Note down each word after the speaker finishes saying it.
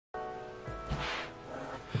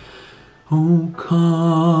O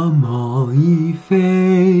come all ye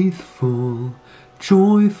faithful,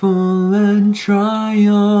 joyful and triumphant.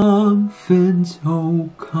 O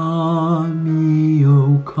come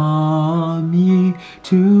ye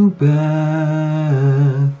to Bethlehem.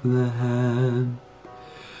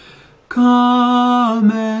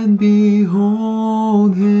 Come and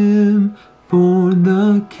behold him, born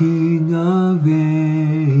the King of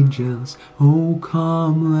angels. O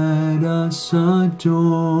come, let us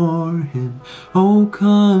adore him. O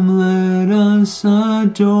come, let us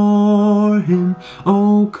adore him.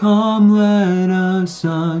 O come, let us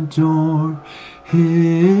adore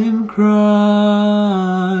him, Christ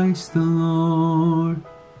the Lord.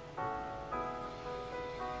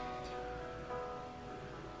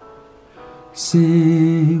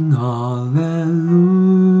 Sing hallelujah,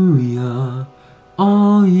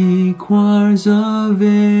 all ye choirs of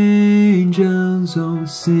angels. O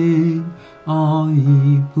sing, all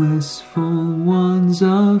ye blissful ones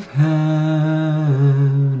of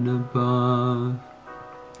heaven above.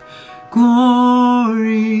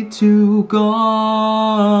 Glory to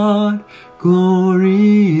God,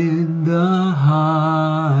 glory in the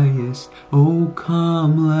highest. O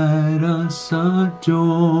come, let us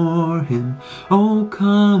adore him. O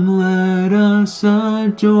come, let us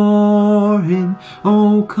adore him.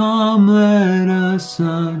 O come, let us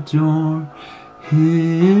adore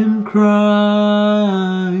him, Christ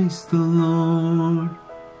the Lord.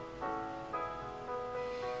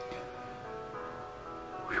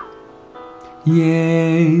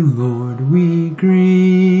 Yea, Lord, we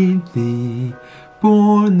greet thee,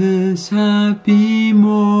 born this happy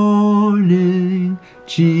morning.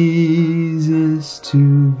 Jesus,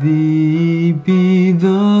 to thee be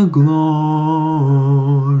the glory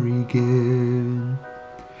given.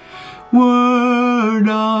 Word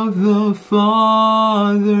of the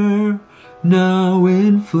Father, now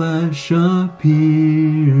in flesh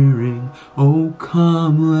appearing. O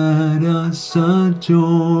come, let us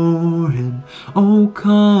adore him. O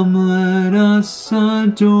come, let us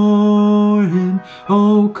adore him.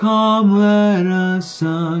 O come, let us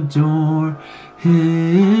adore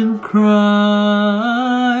him, Christ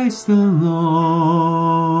the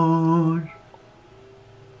Lord.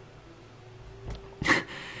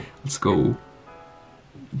 Let's go.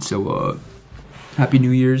 So, Happy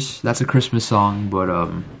New Year's. That's a Christmas song, but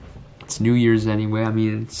it's New Year's anyway. I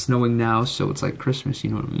mean, it's snowing now, so it's like Christmas, you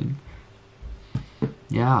know what I mean?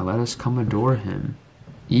 Yeah, let us come adore him,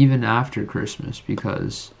 even after Christmas,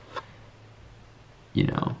 because, you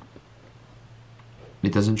know,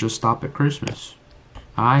 it doesn't just stop at Christmas.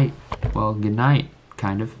 Alright, well, good night,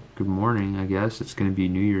 kind of. Good morning, I guess. It's gonna be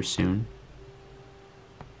New Year's soon.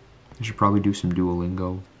 I should probably do some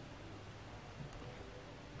Duolingo.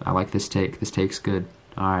 I like this take. This take's good.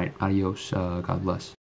 Alright, adios. God bless.